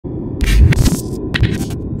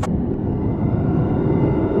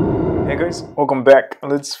guys, welcome back.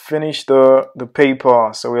 Let's finish the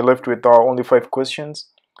paper. So we're left with only 5 questions.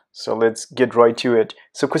 So let's get right to it.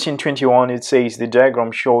 So question 21, it says the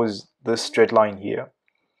diagram shows the straight line here.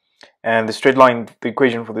 And the straight line, the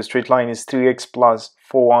equation for the straight line is 3x plus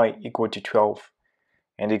 4y equal to 12.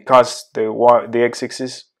 And it cuts the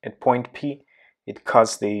x-axis at point P. It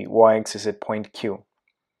cuts the y-axis at point Q.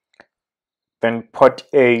 Then part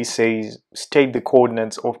A says state the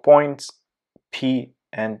coordinates of points P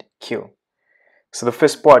and Q. So the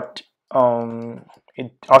first part,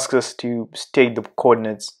 it asks us to state the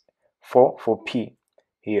coordinates for P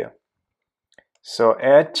here. So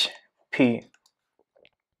at P,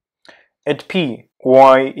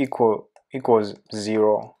 y equals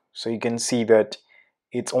 0. So you can see that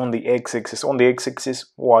it's on the x-axis. On the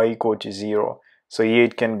x-axis, y equal to 0. So here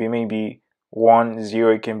it can be maybe 1,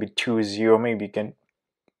 0, it can be 2, 0, maybe it can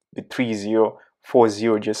be 3, 0, 4,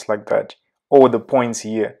 0, just like that. All the points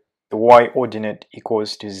here, the y ordinate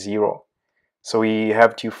equals to 0. So we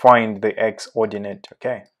have to find the x ordinate,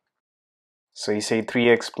 okay? So you say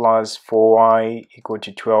 3x plus 4y equal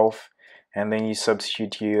to 12, and then you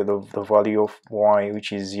substitute here the value of y,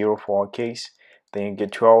 which is 0 for our case. Then you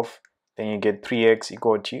get 12, then you get 3x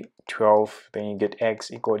equal to 12, then you get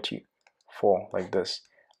x equal to 4, like this,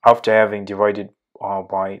 after having divided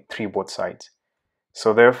by 3 both sides.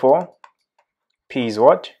 So therefore, P is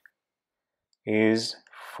what? Is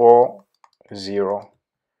 4, 0.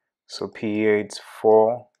 So P here it's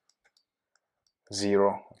 4,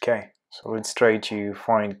 0. Okay, so let's try to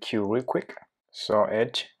find Q real quick. So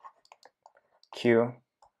at Q,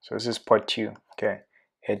 so this is part 2. Okay,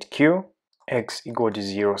 at Q, x equal to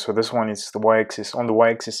 0. So this one is the y-axis. On the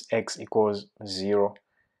y-axis, x equals 0.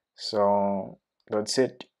 So that's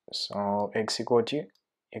it. So x equal to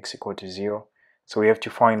 0. So we have to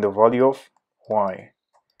find the value of y.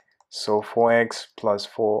 So 3x plus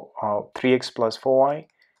 4y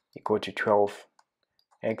equal to 12.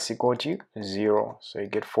 X equal to 0. So you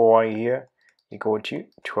get 4y here equal to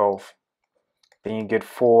 12. Then you get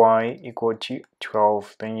 4y equal to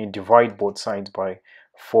 12. Then you divide both sides by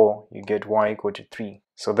 4. You get y equal to 3.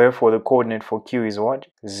 So therefore the coordinate for Q is what?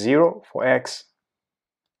 0 for x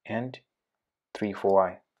and 3 for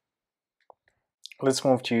y. Let's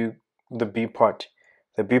move to the B part.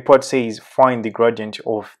 The B part says find the gradient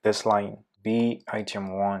of this line. B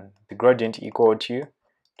item 1. The gradient equal to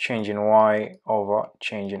change in y over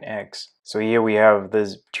change in x. So here we have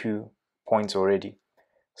these 2 points already.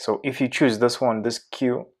 So if you choose this one, this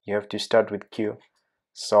Q, you have to start with Q.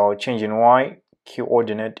 So change in y, Q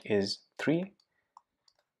ordinate is 3.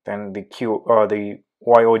 Then the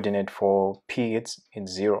y ordinate for P it's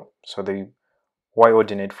 0. So the y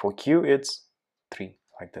ordinate for Q it's 3,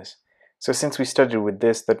 like this. So since we started with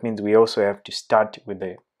this, that means we also have to start with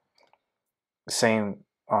the same.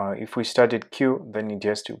 If we started Q, then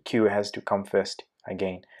Q has to come first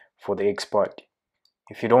again for the x part.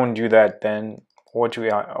 If you don't do that, then what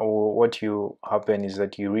you happen is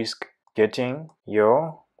that you risk getting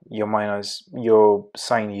your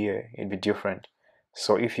sign here. It'd be different.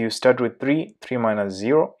 So if you start with 3 minus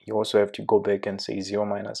 0, you also have to go back and say 0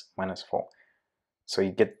 minus 4. So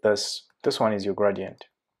you get this. This one is your gradient.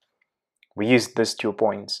 We use these 2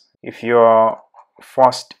 points. If you are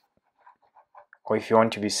fast or if you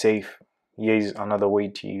want to be safe, here is another way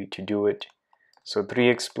to do it. So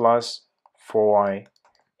 3x plus 4y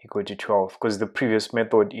equal to 12, because the previous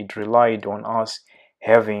method, it relied on us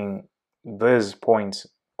having these points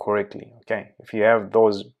correctly. Okay, if you have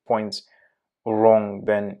those points wrong,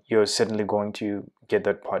 then you're certainly going to get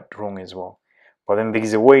that part wrong as well. But then there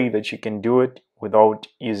is a way that you can do it without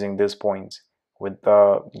using these points, with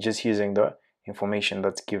just using the information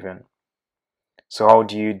that's given. So how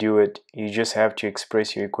do you do it? You just have to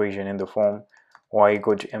express your equation in the form y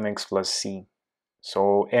equal to mx plus c.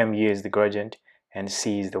 So m here is the gradient and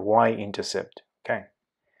c is the y-intercept. Okay,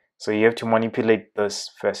 so you have to manipulate this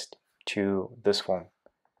first to this form.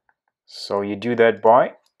 So you do that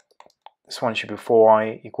by, this one should be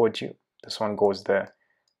 4y equal to, this one goes there,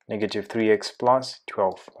 negative 3x plus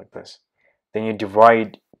 12, like this. Then you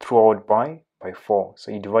divide throughout by 4.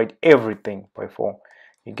 So you divide everything by 4.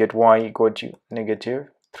 You get y equal to negative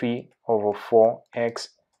 3 over 4x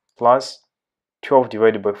plus 12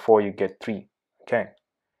 divided by 4, you get 3. Okay,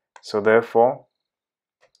 so therefore,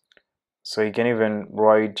 so you can even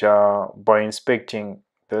write by inspecting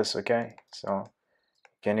this. Okay, so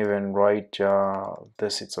you can even write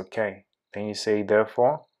this, it's okay. Then you say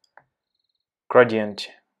therefore gradient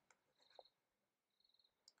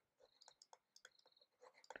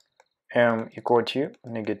m equal to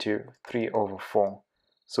negative 3 over 4.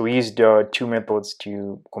 So we used 2 methods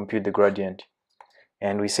to compute the gradient.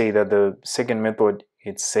 And we say that the second method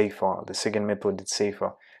it's safer. The second method is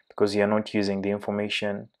safer because you're not using the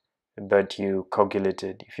information that you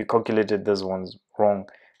calculated. If you calculated those ones wrong,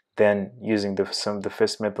 then using the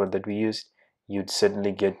first method that we used, you'd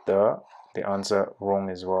certainly get the answer wrong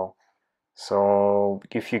as well. So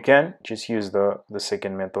if you can, just use the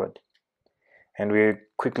second method. And we're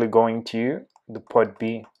quickly going to the part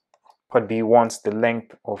B. Part B wants the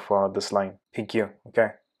length of this line, PQ.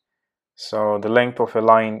 Okay, so the length of a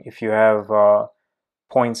line, if you have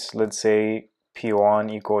points, let's say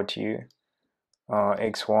P1 equal to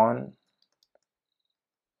X1,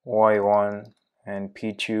 Y1, and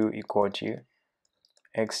P2 equal to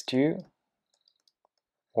X2,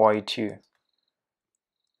 Y2.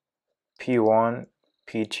 P1,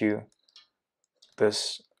 P2,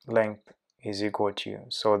 this length is equal to,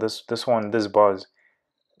 so this bars,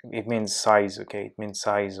 it means size. Okay, it means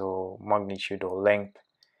size or magnitude or length.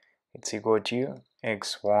 It's equal to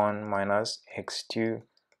x1 minus x2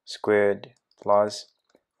 squared plus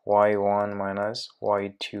y1 minus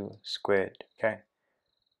y2 squared. Okay,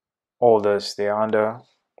 all this, they're under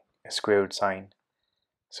a square root sign.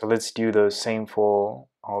 So let's do the same for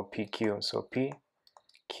our PQ. So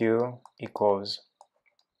PQ equals,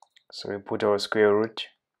 so we put our square root,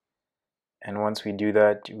 and once we do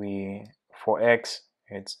that, we, for x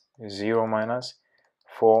it's 0 minus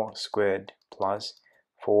 4 squared plus,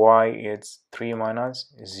 for y it's 3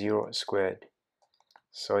 minus 0 squared.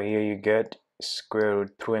 So here you get square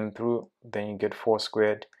root through and through, then you get 4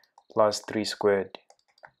 squared plus 3 squared,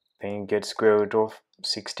 then you get square root of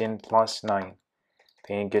 16 plus 9,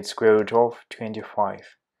 then you get square root of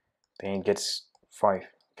 25, then you get 5.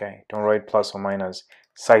 Okay, don't write plus or minus,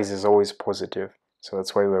 size is always positive, so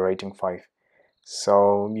that's why we're writing 5.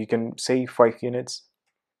 So you can say 5 units.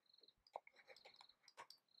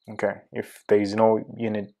 Okay, if there is no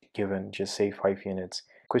unit given, just say 5 units.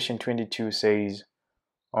 Question 22 says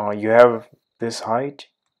you have this height,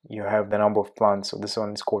 you have the number of plants, so this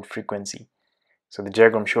one is called frequency. So the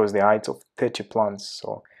diagram shows the height of 30 plants,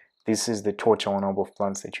 so this is the total number of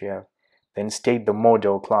plants that you have. Then state the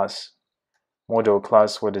model class. Model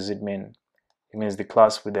class, what does it mean? It means the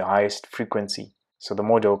class with the highest frequency. So the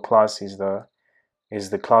model class is the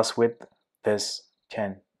class with this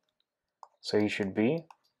 10. So it should be,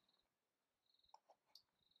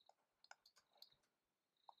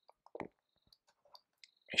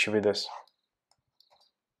 this.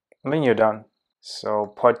 And then you're done. So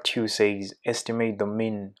part 2 says estimate the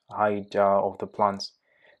mean height of the plants.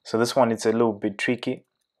 So this one, it's a little bit tricky.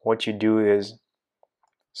 What you do is,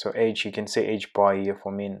 so h, you can say h bar here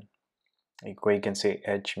for mean, you can say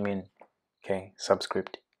h min, okay,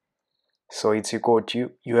 subscript. So it's equal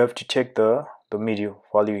to, you have to take the middle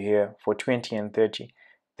value here. For 20 and 30,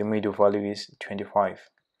 the middle value is 25.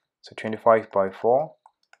 So 25 by 4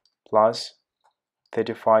 plus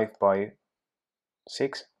 35 by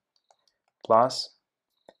 6 plus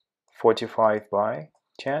 45 by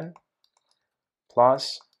 10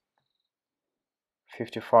 plus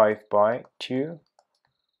 55 by 2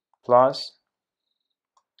 plus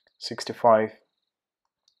 65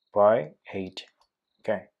 by 8.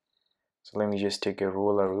 Okay, so let me just take a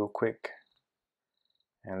ruler real quick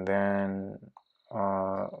and then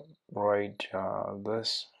write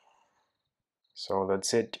this. So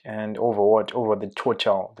that's it. And over what? Over the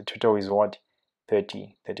total. The total is what?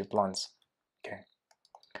 30 plants. Okay,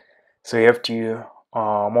 so you have to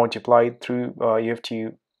multiply through, you have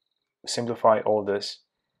to simplify all this.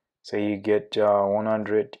 So you get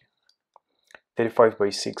 100, 35 by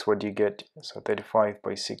 6, what do you get? So 35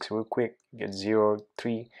 by 6 real quick, you get 0,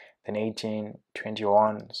 3, then 18,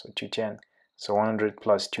 21, so 210. So 100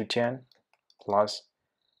 plus 210 plus,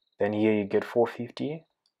 then here you get 450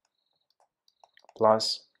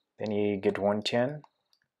 plus, then here you get 110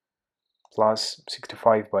 plus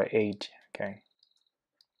 65 by 8. Okay,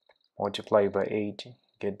 multiply by 8,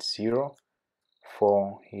 get 0,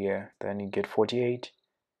 4 here, then you get 48,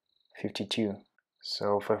 52.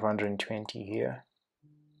 So 520 here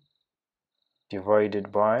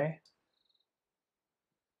divided by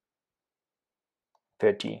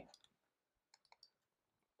 30.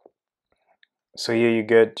 So here you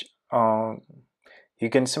get, you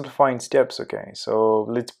can simplify in steps. Okay, so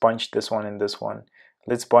let's bunch this one and this one.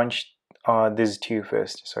 Let's bunch these two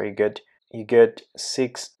first. So you get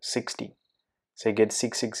 660. So you get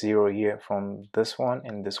 660 here from this one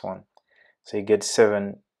and this one. So you get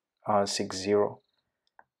 760.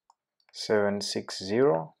 760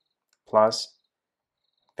 plus,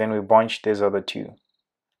 then we bunch these other two.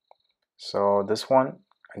 So this one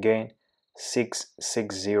again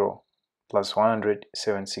 660 plus 100,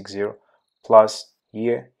 760 plus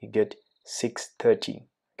here you get 630.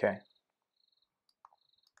 Okay,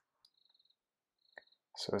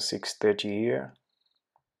 so 630 here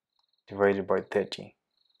divided by 30.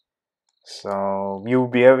 So you'll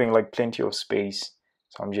be having like plenty of space,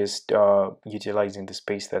 so I'm just utilizing the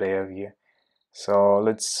space that I have here. So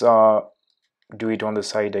let's do it on the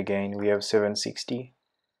side again. We have 760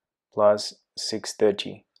 plus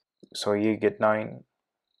 630, so you get 9,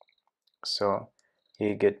 so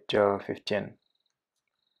you get 15,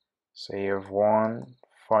 so you have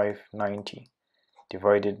 1590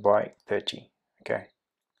 divided by 30. Okay,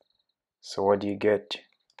 so what do you get?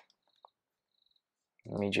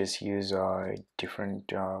 Let me just use a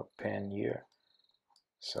different pen here.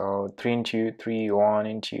 So 3 into 3, 1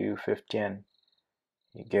 into 15,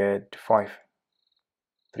 you get 5.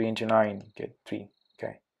 3 into 9, you get 3.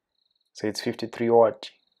 Okay, so it's 53 what?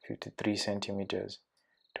 53 centimeters.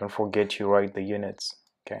 Don't forget you write the units.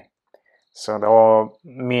 Okay, so the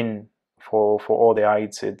mean for all the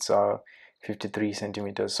heights, it's 53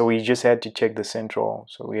 centimeters. So we just had to check the central.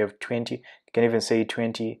 So we have 20. You can even say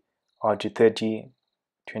 20 to 30,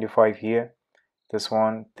 25 here. This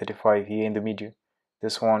one 35 here in the middle.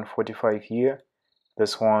 This one 45 here.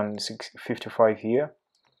 This one 55 here.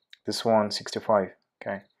 This one 65.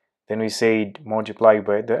 Okay, then we said multiply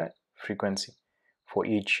by the frequency for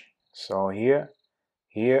each. So here,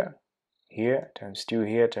 here, here times 2,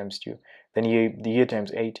 here times 2, then here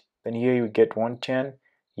times 8, then here you get 110,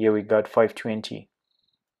 here we got 520,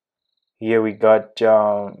 here we got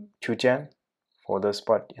 210 for this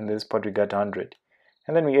part. In this part we got 100,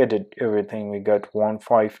 and then we added everything. We got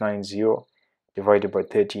 1590 divided by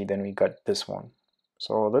 30, then we got this one.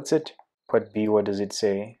 So that's it. Part B, what does it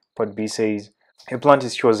say? Part B says a plant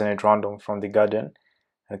is chosen at random from the garden.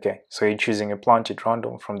 Okay, so you're choosing a plant at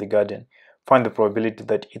random from the garden. Find the probability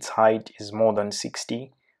that its height is more than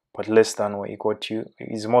 60 but less than or equal to,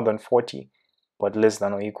 is more than 40 but less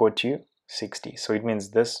than or equal to 60. So it means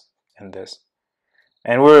this and this.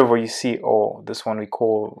 And wherever you see this one we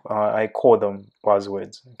call, I call them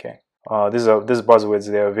buzzwords. Okay, these buzzwords,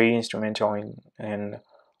 they are very instrumental in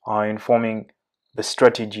informing the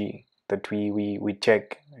strategy that we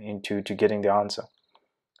take into getting the answer.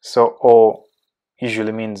 So or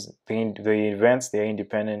usually means the events, they are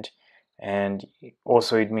independent, and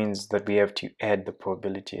also it means that we have to add the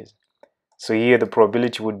probabilities. So here the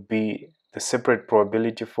probability would be the separate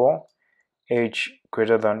probability for h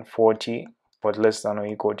greater than 40 but less than or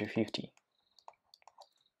equal to 50,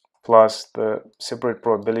 plus the separate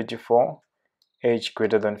probability for h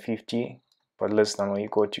greater than 50 but less than or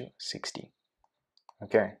equal to 60.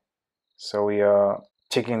 Okay, so we are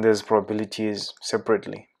taking these probabilities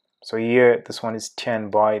separately. So here this one is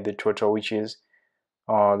 10 by the total, which is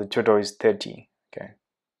the total is 30. Okay,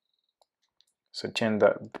 so 10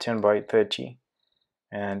 by 30,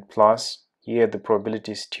 and plus here the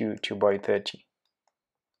probability is 2 by 30.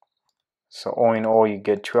 So all in all you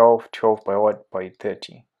get 12 by what? By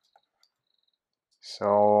 30.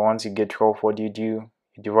 So once you get 12, what do? You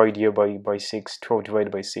divide here by 6. 12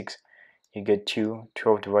 divided by 6, you get 2.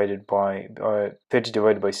 12 divided by 30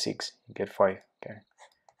 divided by 6, you get 5. Okay,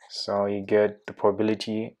 so you get the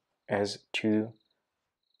probability as 2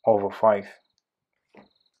 over 5.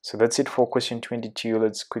 So that's it for question 22.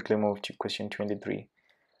 Let's quickly move to question 23.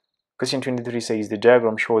 Question 23 says the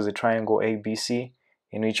diagram shows a triangle ABC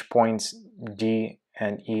in which points D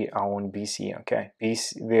and E are on BC. Okay,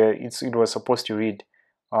 it was supposed to read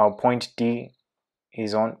point D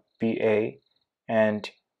is on BA and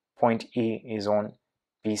point E is on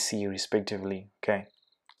BC respectively. Okay,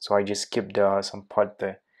 so I just skipped some part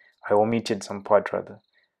there. I omitted some part rather,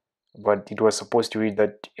 but it was supposed to read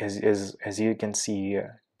that as you can see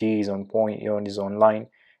here, D is on point, is on line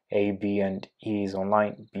AB, and E is on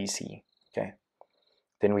line BC. Okay,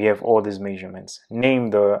 then we have all these measurements.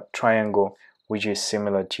 Name the triangle which is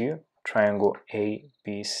similar to triangle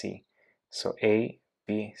ABC. So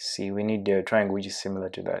ABC, we need the triangle which is similar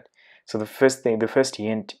to that. So the first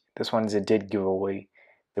hint, this one is a dead giveaway.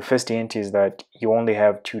 The first hint is that you only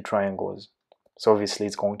have 2 triangles, so obviously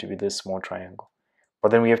it's going to be this small triangle.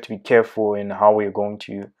 But then we have to be careful in how we're going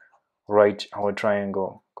to write our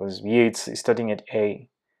triangle, because here it's starting at A.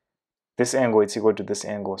 This angle is equal to this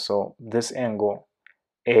angle, so this angle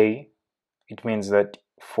A, it means that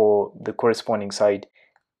for the corresponding side,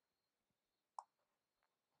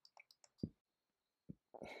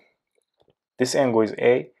 this angle is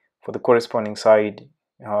A, for the corresponding side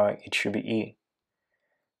it should be E,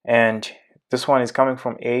 and this one is coming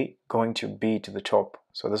from A going to B to the top,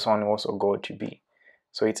 so this one will also go to B,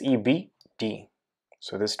 so it's EBD.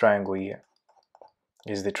 So this triangle here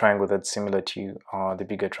is the triangle that's similar to the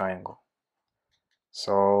bigger triangle.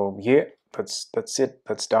 So yeah, that's it,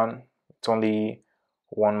 that's done. It's only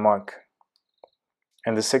 1 mark.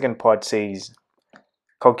 And the second part says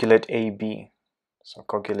calculate AB. So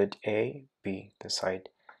calculate AB, the side.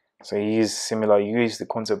 So you use the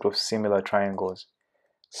concept of similar triangles.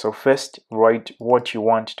 So first write what you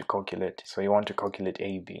want to calculate. So you want to calculate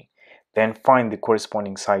AB. Then find the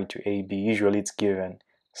corresponding side to AB. Usually it's given.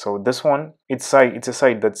 So this one, it's a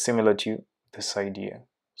side that's similar to this side here.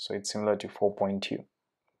 So it's similar to 4.2.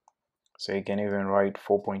 So you can even write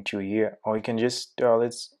 4.2 here, or you can just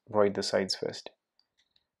let's write the sides first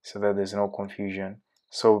so that there's no confusion.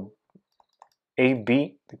 So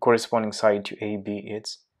AB, the corresponding side to AB,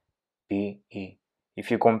 it's BE.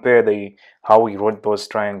 If you compare how we wrote those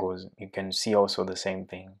triangles, you can see also the same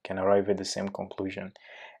thing, you can arrive at the same conclusion.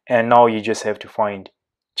 And now you just have to find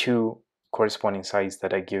 2 corresponding sides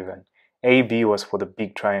that are given. AB was for the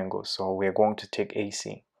big triangle, so we're going to take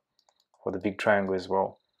AC for the big triangle as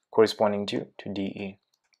well, corresponding to DE.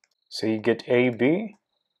 So you get AB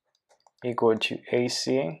equal to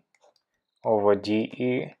AC over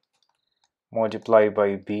DE multiplied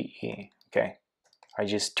by BE. Okay, I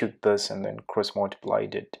just took this and then cross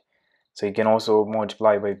multiplied it. So you can also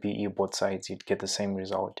multiply by BE both sides, you'd get the same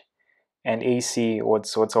result. And AC,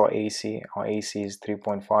 what's our AC? Our AC is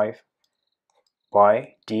 3.5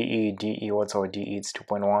 by DE, what's our DE? It's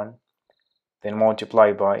 2.1. Then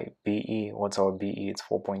multiply by BE, what's our BE? It's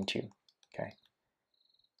 4.2. Okay.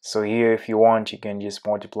 So here, if you want, you can just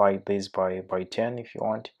multiply this by 10 if you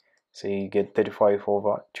want. So you get 35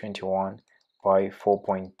 over 21 by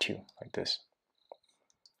 4.2, like this.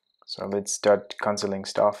 So let's start cancelling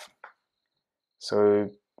stuff.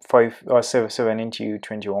 So 7 into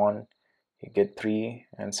 21, you get 3,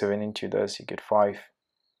 and 7 into this, you get 5.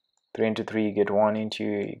 3 into 3, you get 1 into,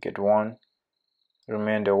 you get 1.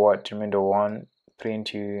 Remainder what? Remainder 1. 3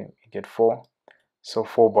 into, you get 4. So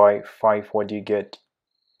 4 by 5, what do you get?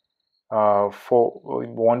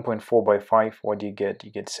 1.4 by 5, what do you get?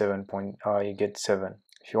 You get 7. You get 7.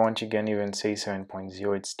 If you want, you can even say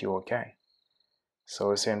 7.0, it's still okay.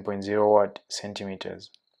 So 7.0 what?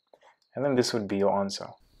 Centimeters. And then this would be your answer.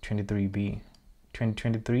 23B.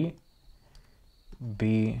 2023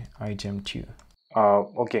 B item 2.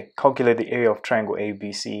 Okay, calculate the area of triangle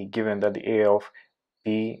ABC given that the area of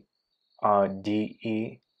BDE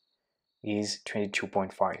is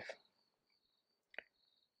 22.5.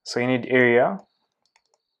 So you need area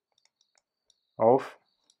of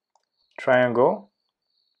triangle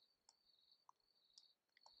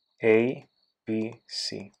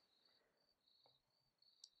ABC.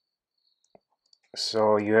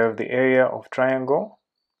 So you have the area of triangle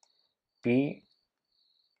BDE,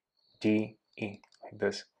 like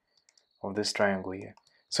this, of this triangle here.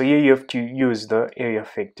 So here you have to use the area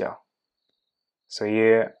factor. So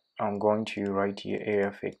here I'm going to write here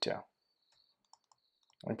area factor.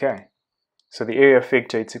 Okay, so the area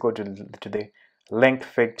factor is equal to the length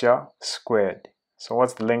factor squared. So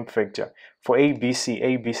what's the length factor? For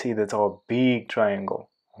ABC, that's our big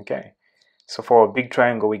triangle. Okay, so for a big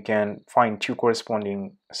triangle, we can find 2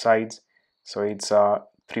 corresponding sides. So it's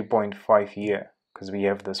 3.5 here, because we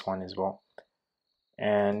have this one as well.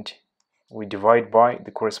 And we divide by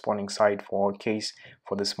the corresponding side. For our case,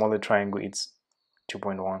 for the smaller triangle, it's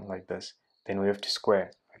 2.1, like this. Then we have to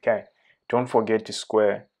square. Okay, don't forget to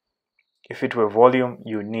square. If it were volume,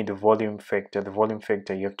 you would need the volume factor. The volume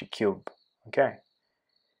factor you have to cube. Okay,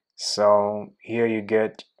 so here you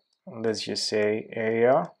get, let's just say,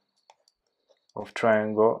 area of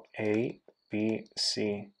triangle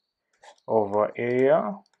ABC over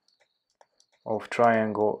area of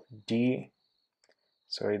triangle D,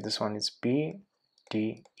 sorry, this one is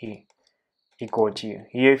BDE, equal to,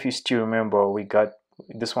 here if you still remember, we got,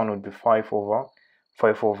 this one would be 5 over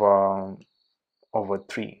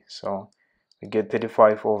 3. So we get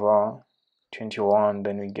 35 over 21,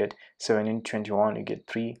 then we get 7 into 21, we get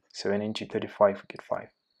 3, 7 into 35, we get 5.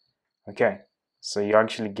 Okay, so you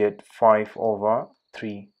actually get 5 over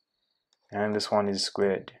 3, and this one is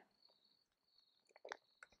squared.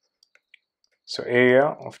 So area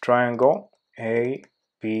of triangle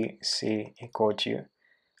ABC equal to,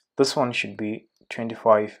 this one should be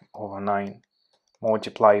 25 over 9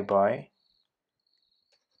 multiplied by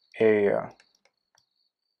area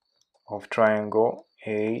of triangle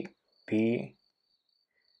AB,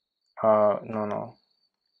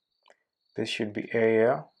 this should be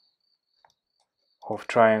area of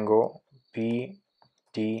triangle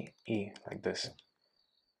BDE, like this.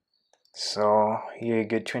 So here you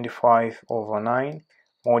get 25 over 9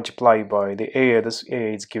 multiplied by the area. This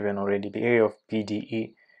area is given already. The area of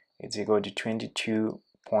BDE is equal to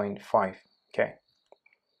 22.5. Okay,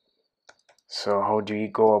 So how do we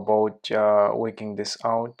go about working this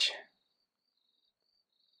out?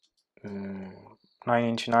 9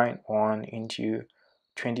 into 9, 1 into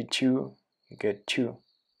 22, you get 2.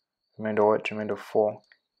 Remember what? Remember 4.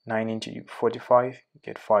 9 into 45, you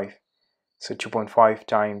get 5. So 2.5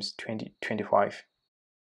 times 25.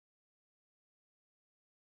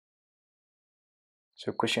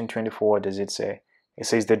 So question 24, what does it say? It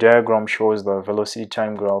says the diagram shows the velocity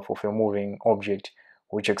time graph of a moving object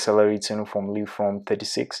which accelerates uniformly from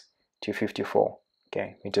 36 to 54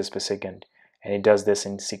 meters per second, and it does this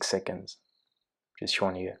in 6 seconds, just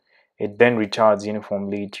shown here. It then retards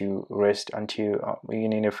uniformly to rest until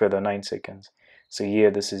in a further 9 seconds. So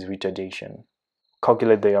here this is retardation.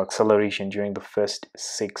 Calculate the acceleration during the first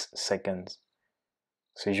 6 seconds.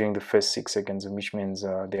 So during the first 6 seconds, which means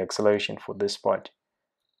the acceleration for this part.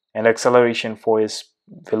 And acceleration for its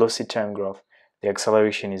velocity time graph, the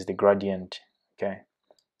acceleration is the gradient. Okay,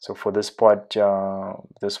 so for this part,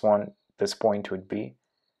 this point would be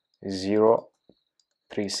 0,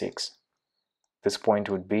 3, 6. This point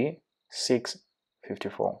would be 6,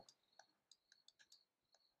 54.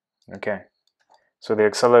 Okay, so the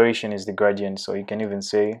acceleration is the gradient, so you can even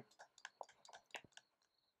say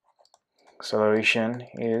acceleration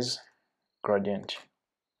is gradient.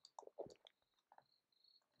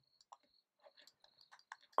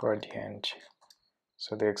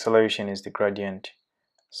 So the acceleration is the gradient,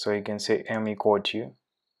 so you can say m equal to,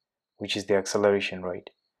 which is the acceleration rate.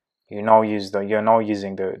 You're now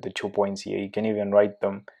using the 2 points here. You can even write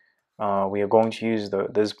them. We are going to use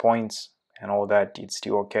those points and all that. It's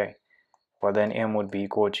still okay, but then m would be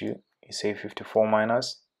equal to, you say 54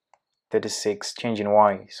 minus 36, change in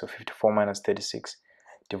y, so 54 minus 36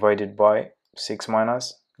 divided by 6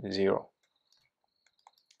 minus 0.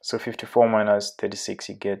 So 54 minus 36,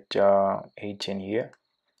 you get 18 here,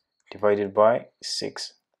 divided by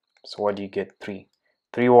 6. So what do you get? 3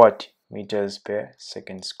 what? Meters per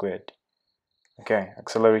second squared. Okay,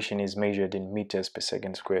 acceleration is measured in meters per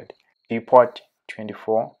second squared. B part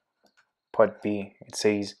 24, part B, it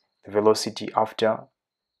says the velocity after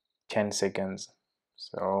 10 seconds.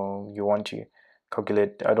 So you want to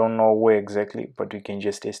calculate, I don't know where exactly, but we can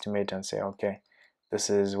just estimate and say, okay, this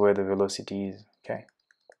is where the velocity is. Okay,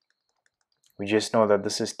 we just know that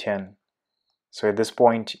this is 10. So at this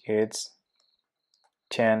point, it's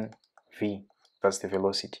 10 v, that's the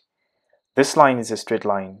velocity. This line is a straight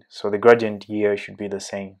line, so the gradient here should be the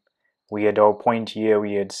same. We had our point here,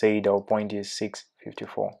 we had said our point is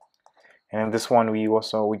 654. And in this one, we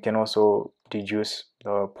can also deduce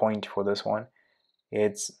the point for this one.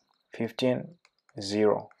 It's 15,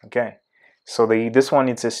 0. Okay, so this one,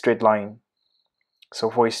 it's a straight line. So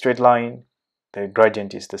for a straight line, the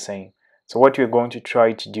gradient is the same. So what we're going to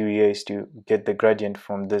try to do here is to get the gradient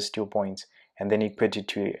from these 2 points and then equate it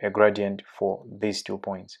to a gradient for these 2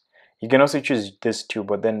 points. You can also choose this 2,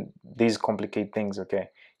 but then these complicate things. Okay,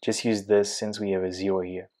 just use this since we have a 0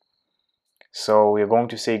 here. So we're going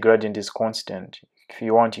to say gradient is constant. If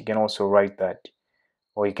you want, you can also write that,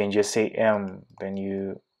 or you can just say m, then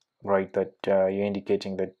you write that you're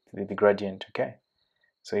indicating that the gradient. Okay,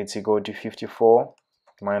 so it's equal to 54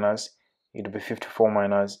 minus, it will be 54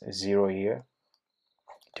 minus 0 here,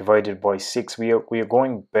 divided by 6. We are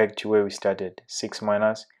going back to where we started, 6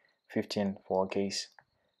 minus 15 for our case,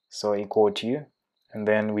 so equal to, and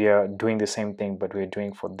then we are doing the same thing, but we're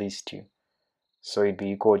doing for these two, so it'd be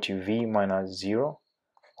equal to v minus 0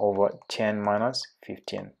 over 10 minus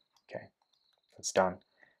 15. Okay, that's done.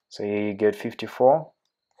 So here you get 54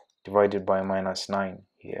 divided by minus 9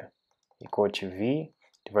 here, equal to v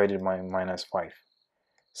divided by minus 5.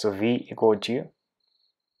 So v equal to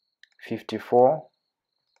 54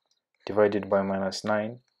 divided by minus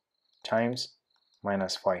 9 times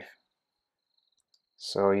minus 5.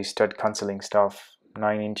 So you start cancelling stuff.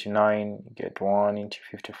 9 into 9, you get 1 into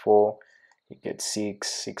 54, you get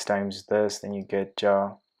 6 times this, then you get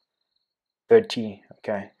 30.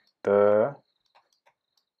 Okay, the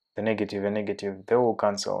negative and negative, they will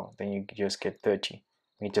cancel, then you just get 30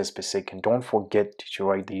 meters per second. Don't forget to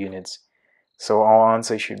write the units. So our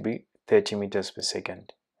answer should be 30 meters per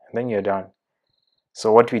second, and then you're done.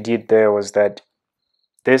 So what we did there was that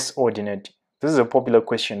this ordinate, this is a popular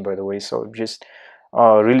question, by the way, so just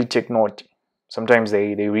really take note. Sometimes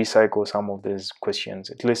they recycle some of these questions,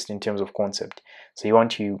 at least in terms of concept. So you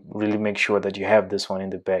want to really make sure that you have this one in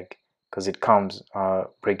the bag, because it comes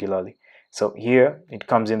regularly. So here it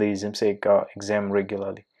comes in the ZIMSEC exam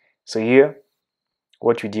regularly. So here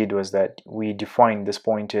what we did was that we defined this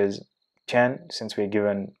point as 10, since we're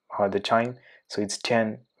given the time, so it's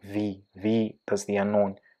 10 v, that's the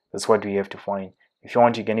unknown, that's what we have to find. If you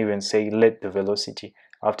want, you can even say let the velocity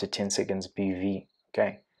after 10 seconds BV.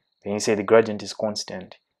 Okay, then you say the gradient is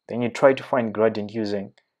constant. Then you try to find gradient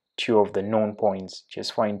using two of the known points.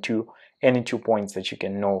 Just find any two points that you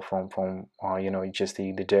can know from just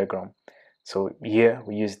the diagram. So here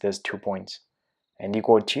we use those 2 points, and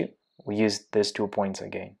equal to, we use those 2 points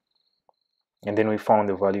again, and then we found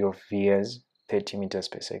the value of V as 30 meters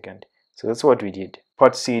per second. So that's what we did.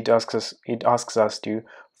 Part C, it asks us to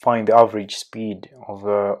find the average speed of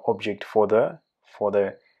the object for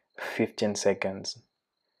the 15 seconds.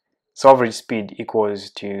 So average speed equals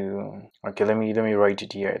to, okay, let me write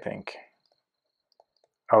it here. I think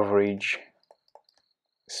average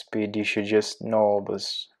speed, you should just know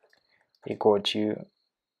this, equal to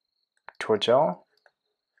total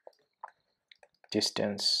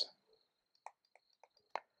distance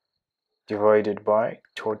divided by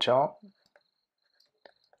total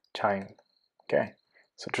time. Okay,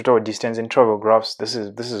 so total distance in travel graphs, this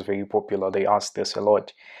is very popular. They ask this a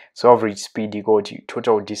lot. So average speed equal to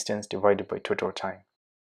total distance divided by total time.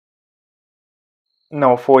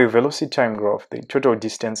 Now for a velocity time graph, the total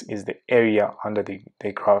distance is the area under the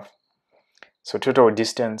graph. So total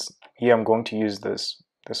distance, here I'm going to use this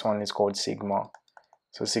one is called sigma.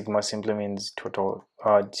 So sigma simply means total,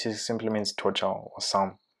 simply means total or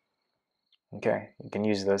sum. Okay, you can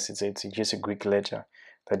use this. It's just a Greek letter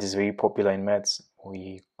that is very popular in maths.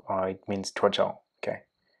 It means total. Okay,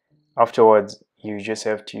 afterwards you just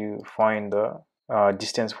have to find the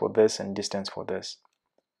distance for this and distance for this.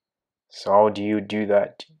 So how do you do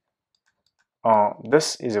that?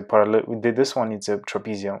 This is a parallel. This one is a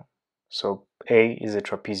trapezium. So A is a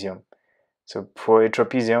trapezium. So for a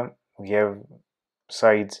trapezium we have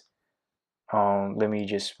sides. Let me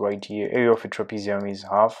just write here. Area of a trapezium is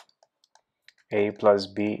half A plus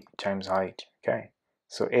B times height. Okay,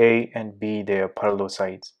 so A and B, they are parallel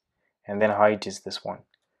sides, and then height is this one.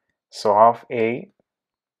 So half A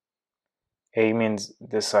means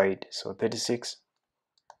this side, so 36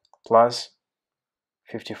 plus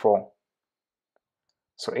 54.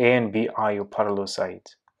 So A and B are your parallel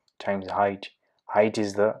sides times height. Height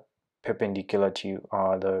is the perpendicular to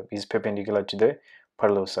perpendicular to the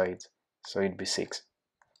parallel sides, so it'd be 6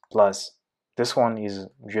 plus this one is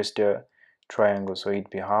just a triangle, so it'd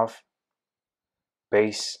be half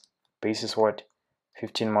base is what?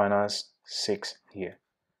 15 minus 6 here.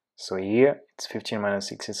 So here it's 15 minus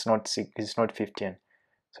 6, it's not 15.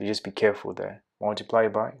 So just be careful there. Multiply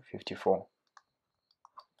by 54.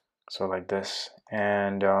 So like this,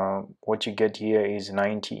 and what you get here is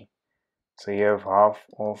 90. So you have half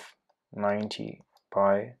of 90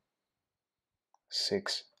 by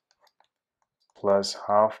 6 plus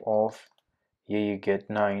half of, here you get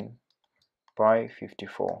 9 by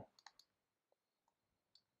 54.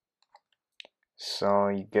 So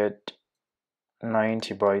you get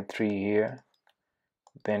 90 by 3 here,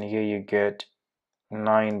 then here you get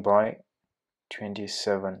 9 by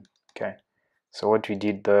 27. Okay, so what we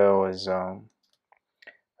did there was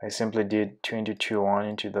I simply did 22 1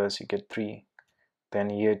 into this, you get 3, then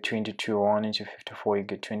here 22 1 into 54, you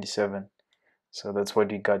get 27. So that's what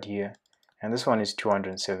we got here, and this one is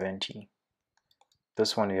 270.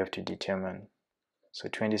 This one we have to determine. So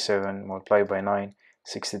 27 multiplied by 9,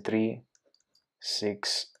 63,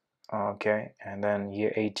 6, okay, and then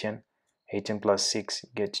here 18 plus 6, you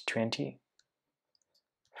get 24.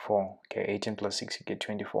 Okay, 18 plus 6, you get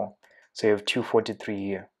 24. So you have 243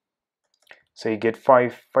 here. So you get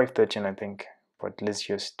 513, I think, but let's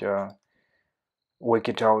just work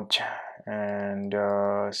it out. And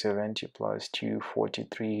 70 plus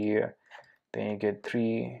 243 here, then you get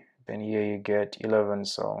 3, then here you get 11.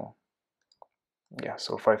 So yeah,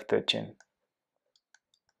 so 513.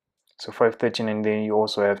 So 513, and then you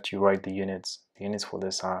also have to write the units. The units for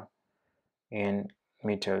this are in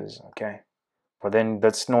meters. Okay, but then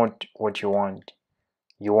that's not what you want.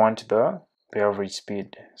 You want the average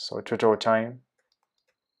speed. So total time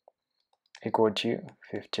equal to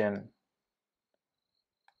 15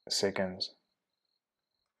 seconds.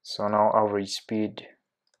 So now average speed,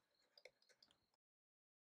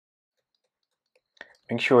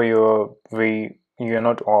 make sure you're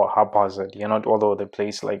not all haphazard, you're not all over the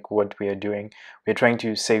place like what we are doing. We're trying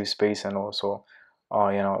to save space, and also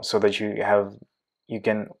so that you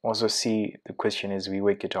can also see the question as we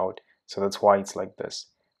work it out. So that's why it's like this,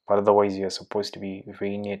 but otherwise you're supposed to be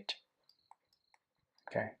very neat.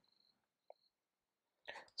 Okay,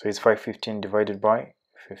 so it's 515 divided by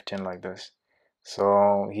 15 like this.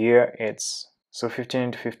 So here it's, so 15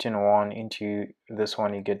 into 15, 1 into this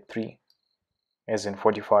one, you get 3, as in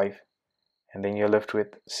 45, and then you're left with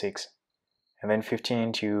 6, and then 15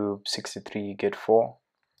 into 63, you get 4,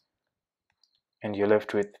 and you're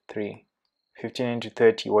left with 3. 15 into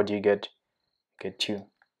 30, what do you get? You get 2.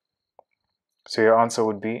 So your answer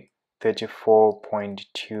would be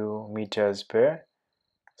 34.2 meters per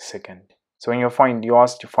second. So when you're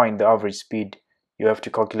asked to find the average speed, you have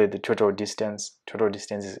to calculate the total distance. Total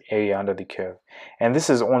distance is area under the curve. And this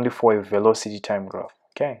is only for a velocity time graph,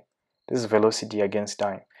 okay? This is velocity against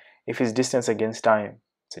time. If it's distance against time,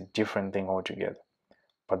 it's a different thing altogether.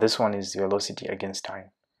 But this one is velocity against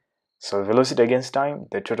time. So velocity against time,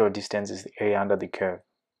 the total distance is the area under the curve.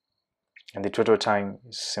 And the total time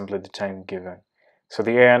is simply the time given. So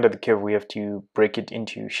the area under the curve, we have to break it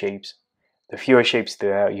into shapes. The fewer shapes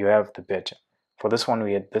that you have, the better. For this one,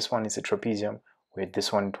 we had this one is a trapezium. We had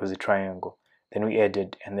this one, it was a triangle. Then we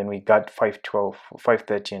added, and then we got 512,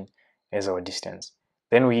 513 as our distance.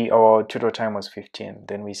 Then our total time was 15.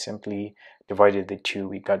 Then we simply divided the two.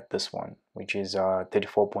 We got this one, which is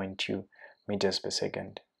 34.2 meters per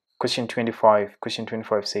second. Question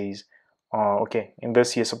 25 says, okay, in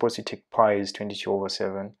this you're supposed to take pi is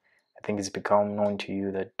 22/7. I think it's become known to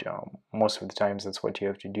you that most of the times that's what you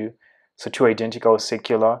have to do. So 2 identical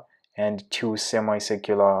circular and 2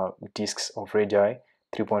 semicircular discs of radii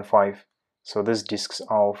 3.5. So these discs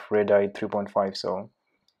are of radii 3.5. So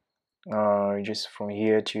just from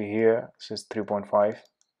here to here, this is 3.5.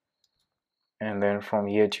 And then from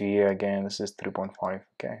here to here again, this is 3.5.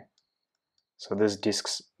 Okay. So these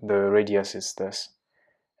discs, the radius is this.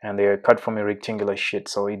 And they are cut from a rectangular sheet.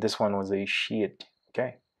 So this one was a sheet,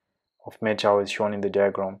 okay, of metal is shown in the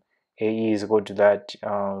diagram. AE is equal to that,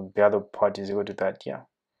 the other part is equal to that, yeah.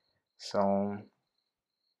 So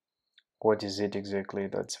what is it exactly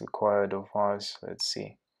that's required of us? Let's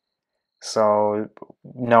see. So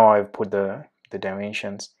now I've put the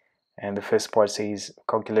dimensions, and the first part says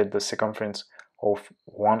calculate the circumference of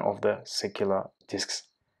one of the circular discs.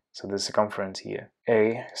 So the circumference here,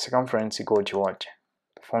 A circumference equal to what?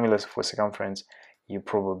 The formula for circumference, you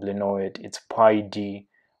probably know it. It's pi d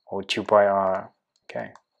or 2 pi r.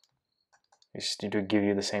 Okay, just need to give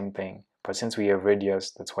you the same thing, but since we have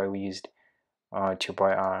radius, that's why we used 2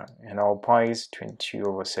 pi r. And our pi is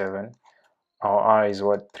 22/7. Our r is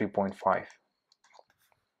what? 3.5.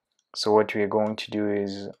 So what we are going to do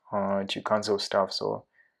is to cancel stuff. So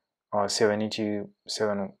 7 into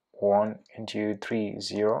 7, 1 into 3,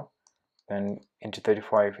 0. Then into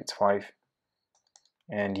 35, it's 5.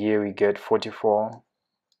 And here we get 44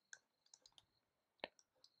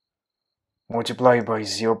 multiplied by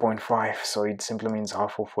 0.5. So it simply means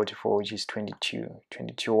half of 44, which is 22.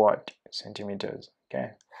 22 what? Centimeters.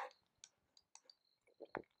 Okay.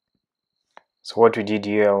 So what we did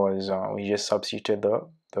here was we just substituted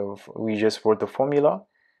we just wrote the formula.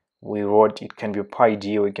 We wrote it can be pi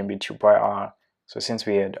d or it can be 2 pi r. So since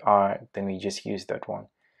we had r, then we just used that one.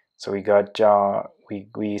 So we got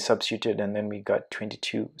we substituted, and then we got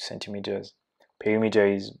 22 centimeters. Perimeter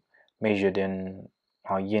is measured in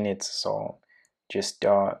units, so just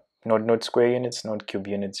not square units, not cube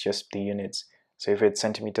units, just the units. So if it's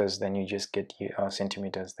centimeters, then you just get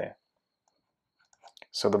centimeters there.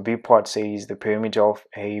 So the B part says the perimeter of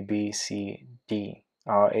A, B, C, D,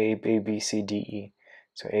 A, B, C, D, E.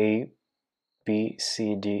 So A, B,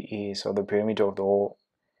 C, D, E. So the perimeter of the whole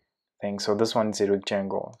thing. So this one is a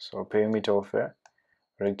rectangle. So perimeter of a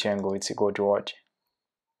rectangle, it's equal to what?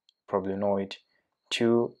 Probably know it.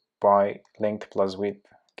 2 by length plus width.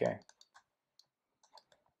 Okay.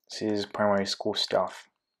 This is primary school stuff.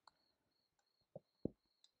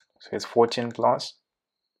 So it's 14 plus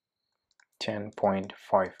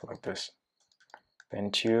 10.5 like this.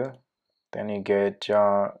 Then 2. Then you get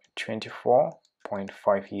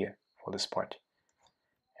 24.5 here for this part.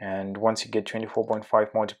 And once you get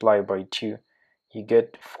 24.5 multiplied by 2, you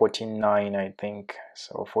get 49, I think.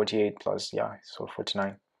 So 48 plus, yeah, so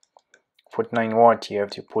 49. 49 what? You have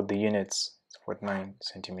to put the units. It's 49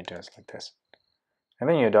 centimeters like this. And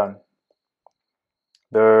then you're done.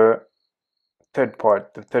 The third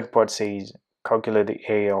part says calculate the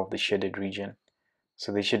area of the shaded region.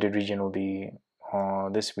 So the shaded region will be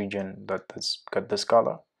this region that's got this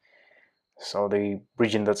color. So the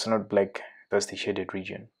region that's not black, that's the shaded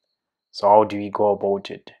region. So how do we go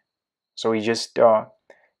about it? So we just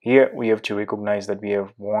here we have to recognize that we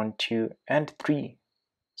have 1, 2, and 3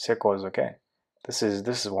 circles. Okay, this is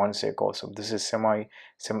one circle. So this is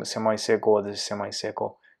semicircle. This is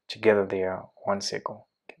semicircle. Together they are one circle.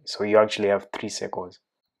 Okay. So you actually have 3 circles.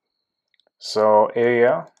 So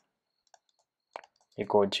area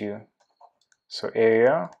equal to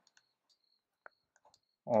area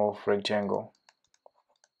of rectangle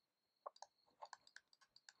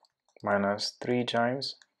minus 3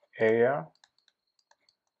 times area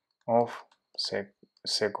of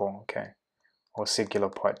circle. Okay, or circular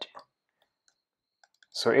part.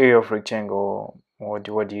 So area of rectangle, what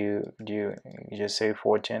do you just say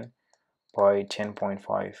 14 by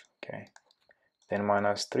 10.5, okay. Then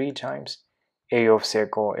minus 3 times area of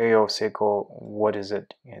circle. Area of circle, what is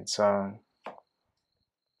it? It's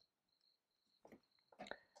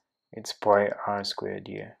pi r squared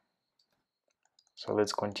here. So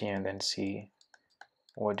let's continue and then see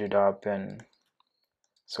what did happen.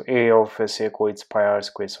 So area of a circle, it's pi r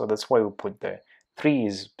squared, so that's why we put there. 3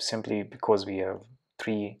 is simply because we have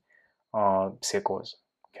 3 circles,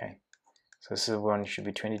 okay. So this one should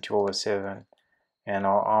be 22/7, and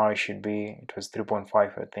our r should be, it was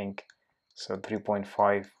 3.5 I think, so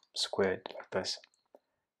 3.5 squared, like this.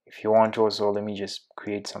 If you want to also, let me just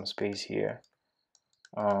create some space here.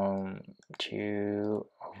 To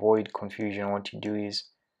avoid confusion, what you do is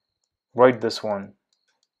write this one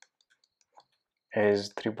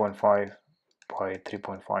as 3.5 by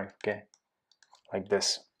 3.5, okay, like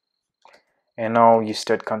this. And now you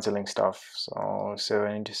start cancelling stuff. So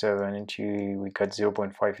 7 into 7 into, we got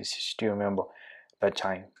 0.5, is still remember that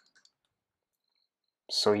time.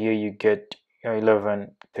 So here you get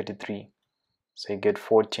 1133. So you get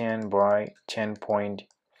 14 by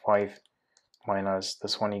 10.5 minus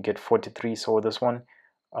this one, you get 43. So this one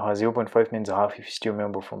 0.5 means half, if you still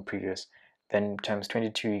remember from previous. Then times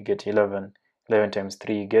 22, you get 11. 11 times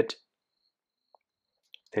 3, you get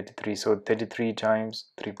 33. So 33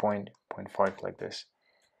 times 3.5, like this.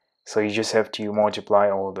 So you just have to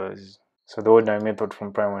multiply all those. So the ordinary method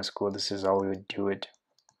from primary school, this is how we would do it.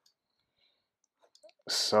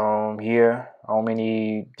 So here, how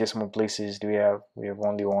many decimal places do we have? We have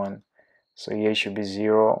only one. So here should be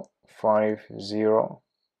 0, 5, 0,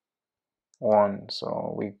 1.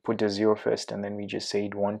 So we put the 0 first, and then we just say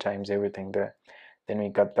it 1 times everything there. Then we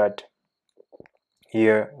got that.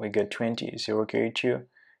 Here we get 20, 0 carry 2.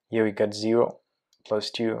 Here we got 0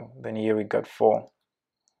 plus 2. Then here we got 4.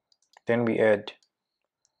 Then we add.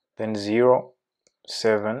 Then 0,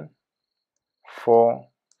 7, 4,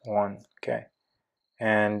 1. Okay.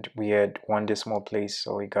 And we had 1 decimal place,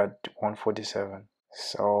 so we got 147.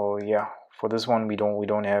 So yeah, for this one we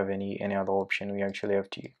don't have any other option. We actually have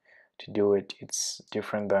to do it. It's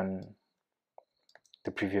different than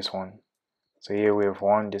the previous one. So here we have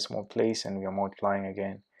 1 decimal place and we are multiplying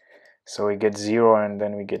again. So we get 0, and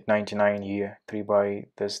then we get 99 here, 3 by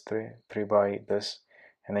this, 3 by this,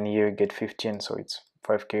 and then here you get 15, so it's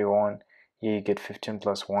 5k1. Here you get 15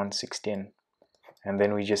 plus 1, 16. And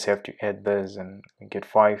then we just have to add this, and we get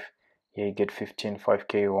 5. Here you get 15,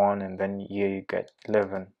 5k1, and then here you get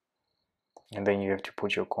 11, and then you have to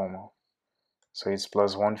put your comma. So it's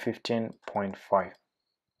plus 115.5.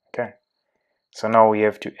 Okay, so now we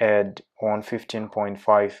have to add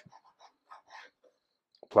 115.5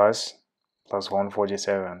 plus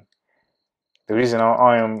 147. The reason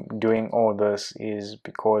I am doing all this is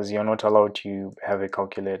because you're not allowed to have a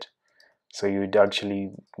calculator. So you'd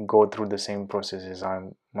actually go through the same process as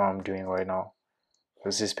I'm doing right now.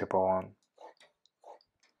 This is paper 1.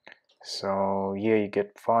 So here you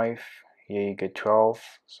get 5, here you get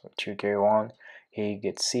 12, so 2k1, here you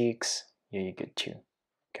get 6, here you get 2.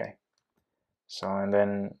 Okay, so and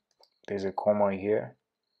then there's a comma here,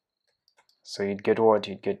 so you'd get what?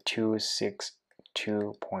 You'd get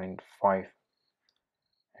 262.5.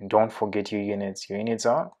 and don't forget your units. Your units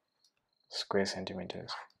are square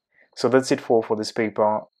centimeters. So that's it for this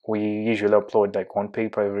paper. We usually upload like 1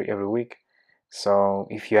 paper every week. So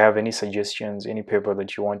if you have any suggestions, any paper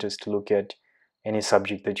that you want us to look at, any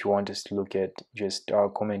subject that you want us to look at, just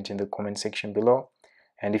comment in the comment section below.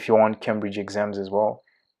 And if you want Cambridge exams as well,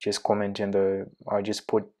 just comment in the just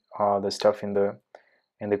put the stuff in the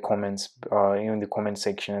comments in the comment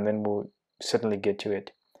section, and then we'll certainly get to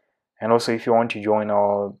it. And also, if you want to join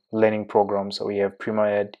our learning program, so we have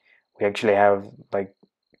primaEd. We actually have like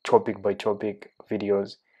topic by topic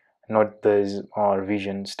videos, not the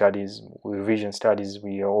revision studies. Revision studies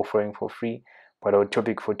we are offering for free, but our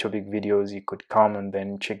topic for topic videos, you could come and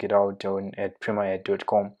then check it out at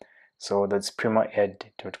primaEd.com. So that's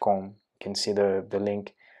primaEd.com. You can see the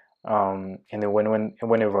link, and then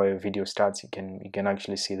whenever a video starts, you can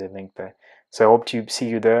actually see the link there. So I hope to see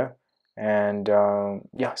you there, and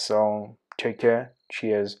yeah, so take care,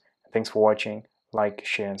 cheers, thanks for watching, like,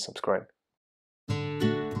 share and subscribe.